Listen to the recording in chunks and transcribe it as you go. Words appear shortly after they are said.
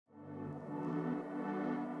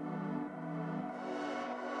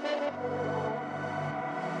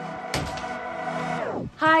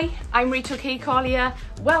Hi, I'm Rachel K. Collier.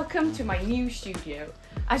 Welcome to my new studio.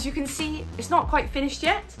 As you can see, it's not quite finished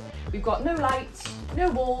yet. We've got no lights,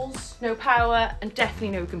 no walls, no power, and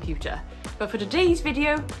definitely no computer. But for today's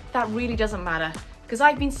video, that really doesn't matter because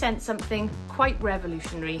I've been sent something quite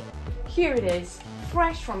revolutionary. Here it is,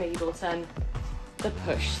 fresh from Ableton, the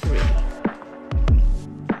Push 3.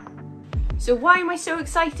 So why am I so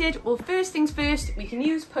excited? Well, first things first, we can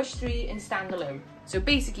use Push 3 in Standalone. So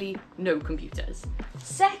basically, no computers.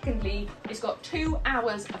 Secondly, it's got 2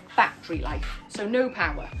 hours of battery life, so no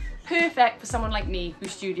power. Perfect for someone like me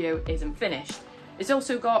whose studio isn't finished. It's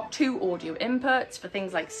also got 2 audio inputs for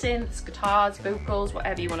things like synths, guitars, vocals,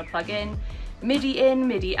 whatever you want to plug in. MIDI in,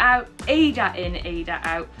 MIDI out, ADAT in, ADAT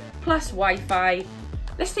out, plus Wi-Fi.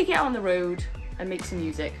 Let's take it on the road and make some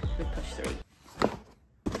music with Push 3.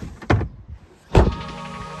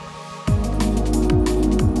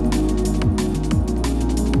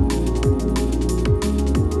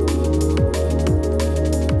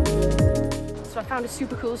 I found a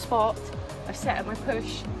super cool spot. I've set up my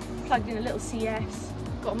Push, plugged in a little CS,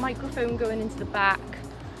 got a microphone going into the back.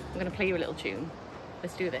 I'm gonna play you a little tune.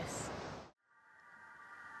 Let's do this.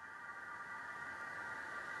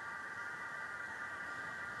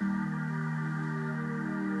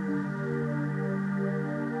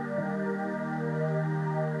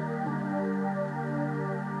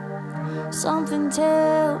 Something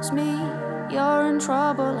tells me you're in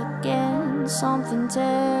trouble again. Something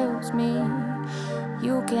tells me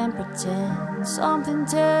you can't pretend. Something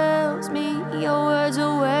tells me your words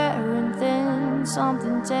are wearing thin.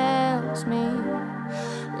 Something tells me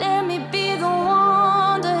let me be the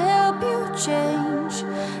one to help you change.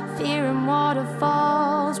 Fearing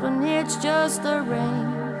waterfalls when it's just the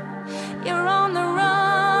rain. You're on the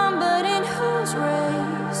run, but in whose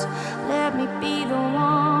race? Let me be the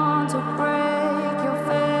one to break your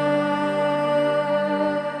faith.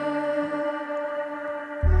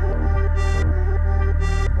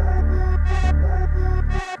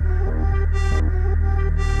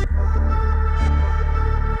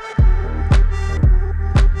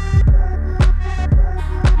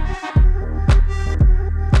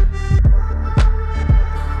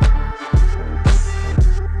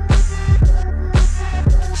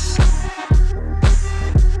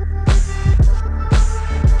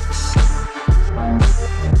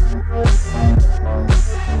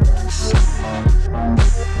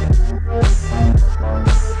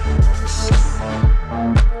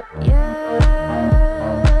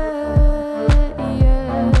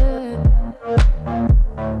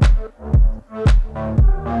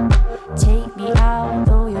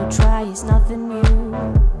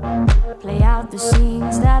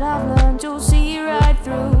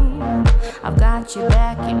 Your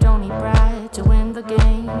back, you don't need pride to win the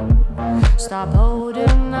game. Stop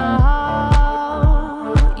holding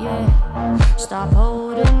out, yeah. Stop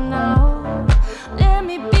holding out. Let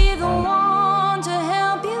me be the one to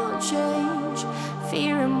help you change.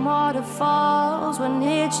 Fearing waterfalls when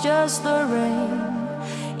it's just the rain.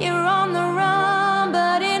 You're on the run,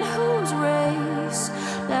 but in whose race?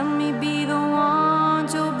 Let me be the one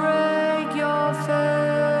to break your faith.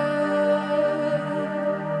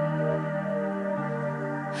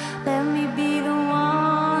 Let me be the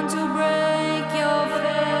one to break your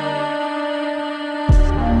faith.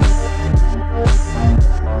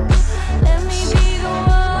 Let me be the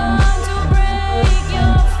one to break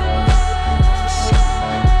your faith.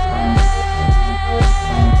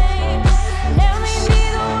 Let me be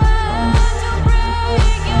the one to break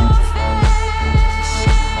your faith.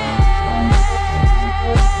 Break your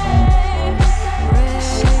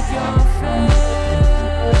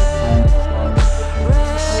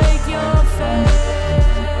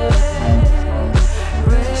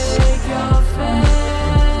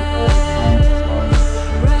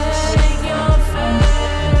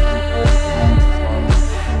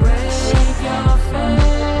faith.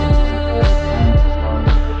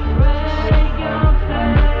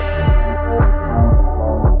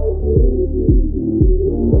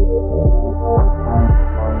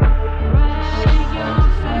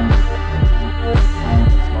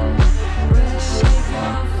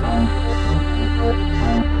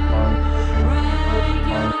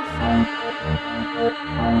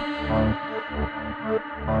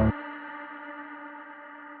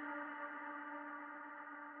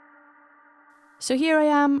 So here I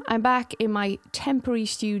am, I'm back in my temporary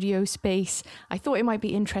studio space. I thought it might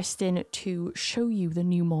be interesting to show you the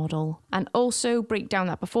new model and also break down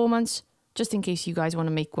that performance just in case you guys want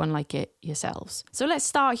to make one like it yourselves. So let's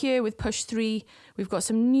start here with Push 3. We've got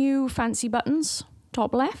some new fancy buttons.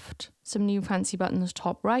 top left, some new fancy buttons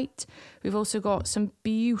top right. We've also got some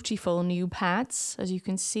beautiful new pads, as you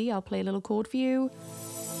can see. I'll play a little chord for you.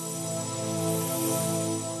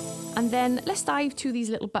 And then let's dive to these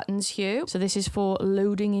little buttons here. So this is for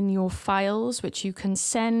loading in your files, which you can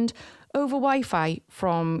send over Wi-Fi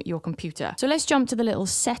from your computer. So let's jump to the little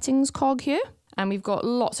settings cog here. And we've got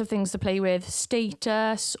lots of things to play with: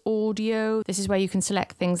 status, audio. This is where you can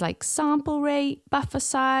select things like sample rate, buffer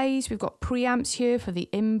size. We've got preamps here for the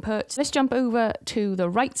input. Let's jump over to the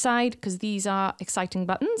right side because these are exciting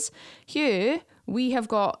buttons. Here we have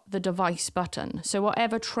got the device button. So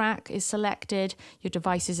whatever track is selected, your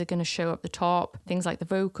devices are going to show up the top. Things like the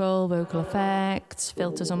vocal effects,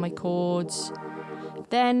 filters on my chords.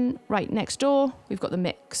 Then right next door, we've got the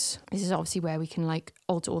mix. This is obviously where we can like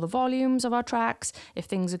alter all the volumes of our tracks, if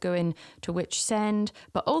things are going to which send.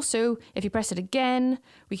 But also, if you press it again,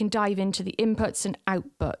 we can dive into the inputs and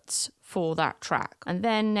outputs for that track. And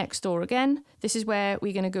then next door again, this is where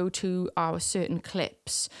we're going to go to our certain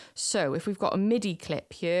clips. So if we've got a MIDI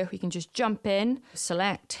clip here, we can just jump in,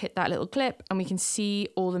 select, hit that little clip, and we can see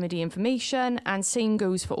all the MIDI information. And same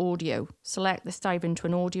goes for audio. Select, let's dive into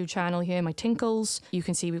an audio channel here, my tinkles. You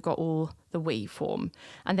can see we've got all the waveform.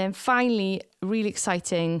 And then finally, really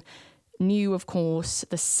exciting, new of course,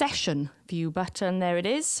 the session view button. There it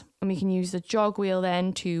is. And we can use the jog wheel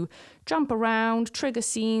then to jump around, trigger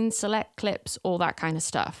scenes, select clips, all that kind of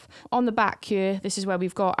stuff. On the back here, this is where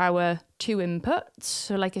we've got our 2 inputs.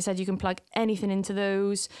 So like I said, you can plug anything into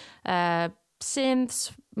those,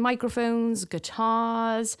 synths, microphones,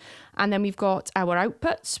 guitars, and then we've got our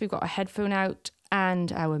outputs. We've got a headphone out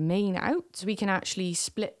and our main out. So we can actually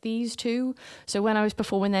split these two. So when I was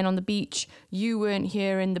performing then on the beach, you weren't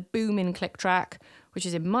hearing the booming click track, which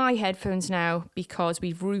is in my headphones now because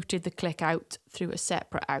we've routed the click out through a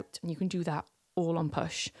separate out. And you can do that all on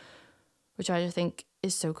push, which I just think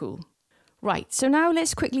is so cool. Right, so now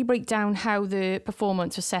let's quickly break down how the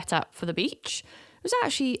performance was set up for the beach. It was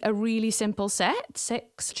actually a really simple set,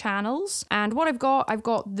 6 channels. And what I've got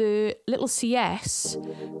the little CS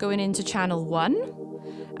going into channel 1.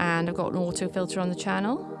 And I've got an auto filter on the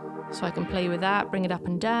channel, so I can play with that, bring it up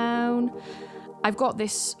and down. I've got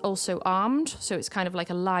this also armed, so it's kind of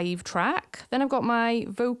like a live track. Then I've got my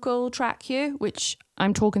vocal track here, which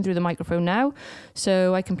I'm talking through the microphone now,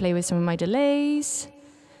 so I can play with some of my delays,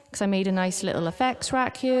 because I made a nice little effects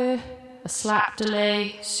rack here. A slap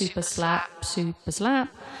delay, super slap,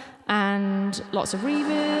 and lots of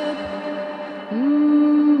reverb.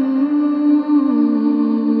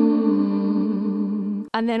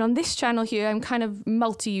 And then on this channel here, I'm kind of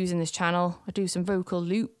multi-using this channel. I do some vocal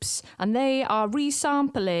loops, and they are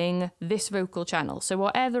resampling this vocal channel. So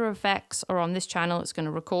whatever effects are on this channel, it's going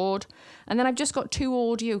to record. And then I've just got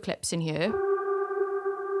 2 audio clips in here,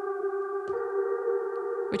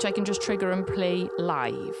 which I can just trigger and play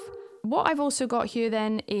live. What I've also got here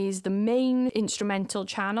then is the main instrumental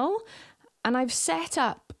channel, and I've set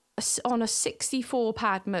up on a 64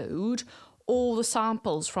 pad mode all the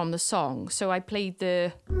samples from the song. So I played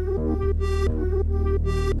the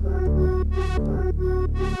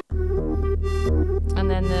and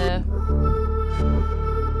then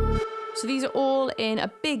so these are all in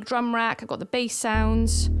a big drum rack. I've got the bass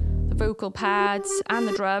sounds, the vocal pads, and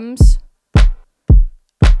the drums.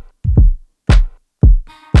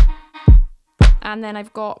 And then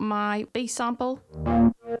I've got my bass sample.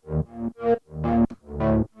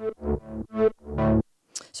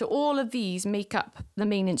 So all of these make up the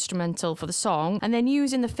main instrumental for the song. And then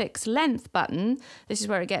using the fixed length button, this is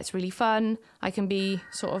where it gets really fun. I can be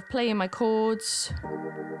sort of playing my chords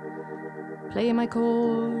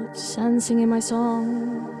and singing my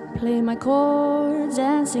song. Playing my chords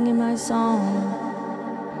and singing my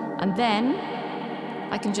song. And then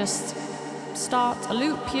I can just start a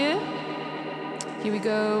loop here. Here we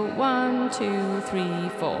go, 1, 2, 3,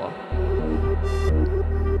 4.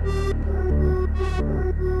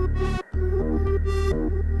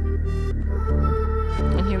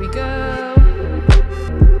 And here we go.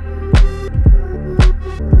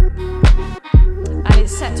 And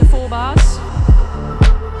it's set to 4 bars.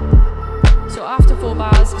 So after 4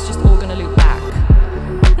 bars, it's just all gonna loop back.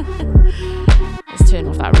 Let's turn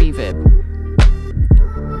off that reverb.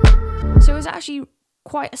 So it's actually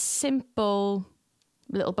quite a simple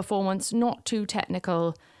little performance, not too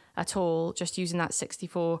technical at all, just using that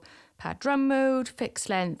 64 pad drum mode, fixed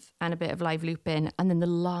length, and a bit of live looping, and then the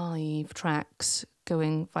live tracks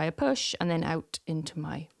going via push and then out into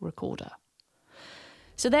my recorder.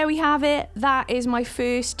 So there we have it. That is my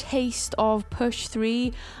first taste of Push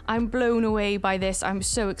 3. I'm blown away by this. I'm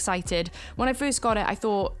so excited. When I first got it, I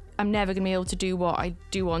thought I'm never gonna be able to do what I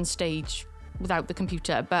do on stage without the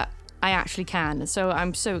computer, but I actually can. So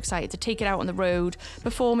I'm so excited to take it out on the road,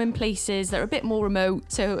 perform in places that are a bit more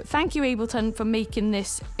remote. So thank you, Ableton, for making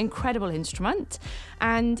this incredible instrument.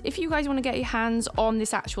 And if you guys want to get your hands on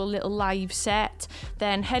this actual little live set,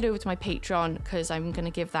 then head over to my Patreon, because I'm going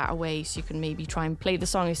to give that away, so you can maybe try and play the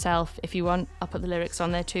song yourself if you want. I'll put the lyrics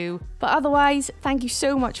on there too. But otherwise, thank you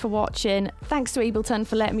so much for watching. Thanks to Ableton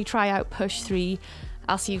for letting me try out Push 3.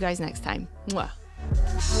 I'll see you guys next time. Mwah.